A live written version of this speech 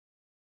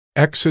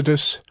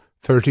Exodus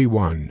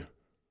 31.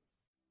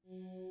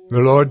 The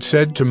Lord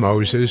said to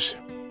Moses,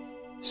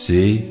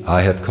 See,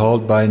 I have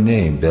called by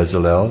name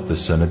Bezalel the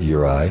son of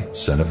Uri,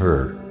 son of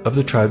Hur, of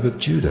the tribe of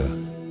Judah,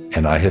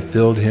 and I have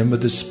filled him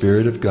with the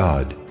Spirit of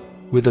God,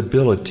 with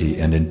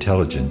ability and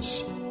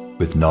intelligence,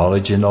 with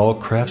knowledge in all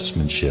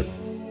craftsmanship,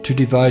 to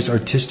devise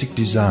artistic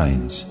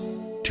designs,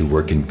 to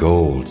work in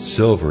gold,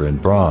 silver,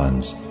 and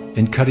bronze,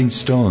 in cutting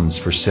stones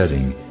for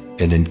setting,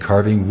 and in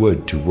carving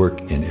wood to work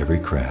in every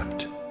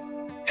craft.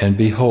 And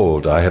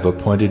behold, I have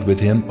appointed with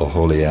him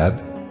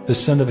Oholiab, the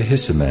son of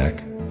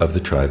Ahisamach, of the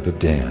tribe of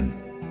Dan.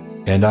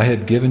 And I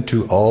have given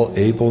to all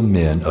able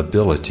men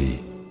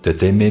ability, that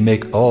they may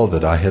make all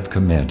that I have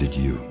commanded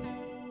you.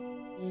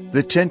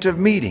 The tent of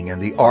meeting and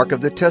the ark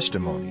of the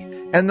testimony,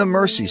 and the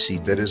mercy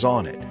seat that is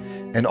on it,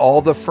 and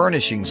all the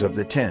furnishings of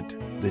the tent,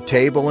 the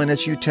table and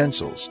its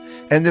utensils,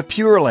 and the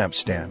pure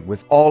lampstand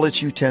with all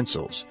its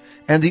utensils,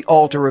 and the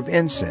altar of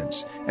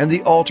incense, and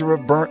the altar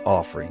of burnt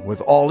offering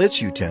with all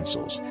its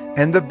utensils,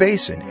 and the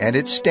basin and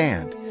its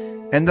stand,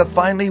 and the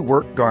finely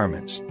worked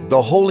garments,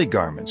 the holy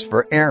garments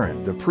for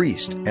Aaron the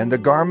priest, and the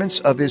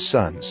garments of his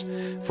sons,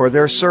 for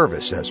their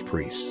service as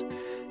priests,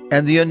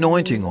 and the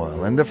anointing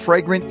oil and the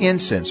fragrant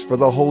incense for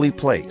the holy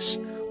place,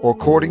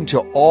 according to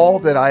all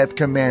that I have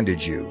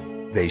commanded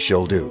you, they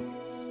shall do.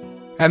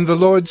 And the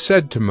Lord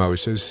said to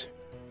Moses,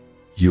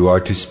 You are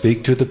to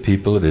speak to the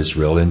people of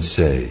Israel and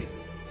say,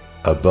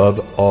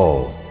 Above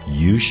all,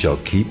 you shall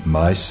keep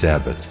my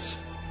Sabbaths,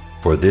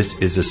 for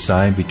this is a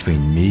sign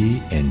between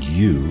me and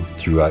you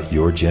throughout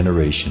your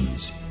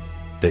generations,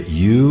 that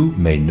you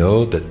may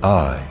know that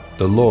I,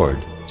 the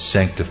Lord,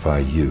 sanctify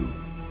you.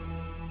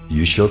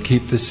 You shall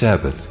keep the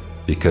Sabbath,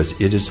 because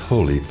it is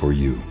holy for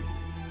you.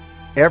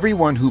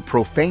 Everyone who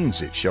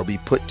profanes it shall be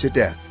put to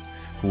death.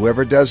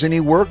 Whoever does any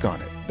work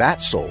on it,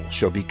 that soul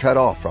shall be cut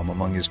off from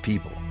among his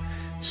people.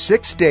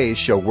 6 days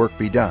shall work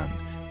be done,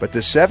 but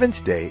the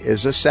seventh day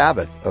is a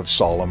Sabbath of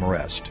solemn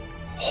rest,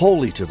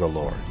 holy to the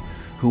Lord.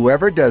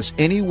 Whoever does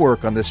any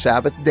work on the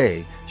Sabbath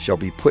day shall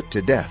be put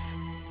to death.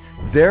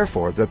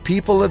 Therefore the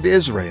people of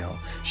Israel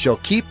shall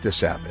keep the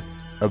Sabbath,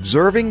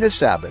 observing the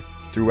Sabbath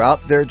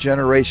throughout their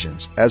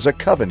generations as a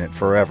covenant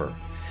forever.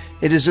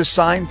 It is a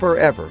sign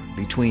forever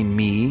between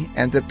me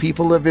and the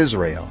people of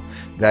Israel,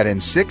 that in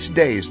 6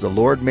 days the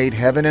Lord made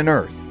heaven and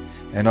earth,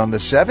 and on the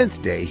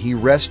seventh day he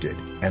rested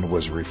and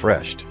was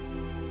refreshed.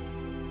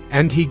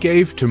 And he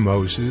gave to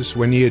Moses,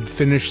 when he had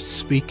finished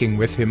speaking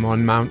with him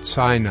on Mount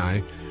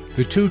Sinai,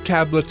 the 2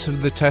 tablets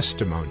of the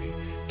testimony,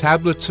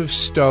 tablets of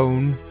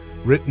stone,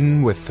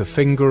 written with the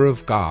finger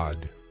of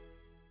God.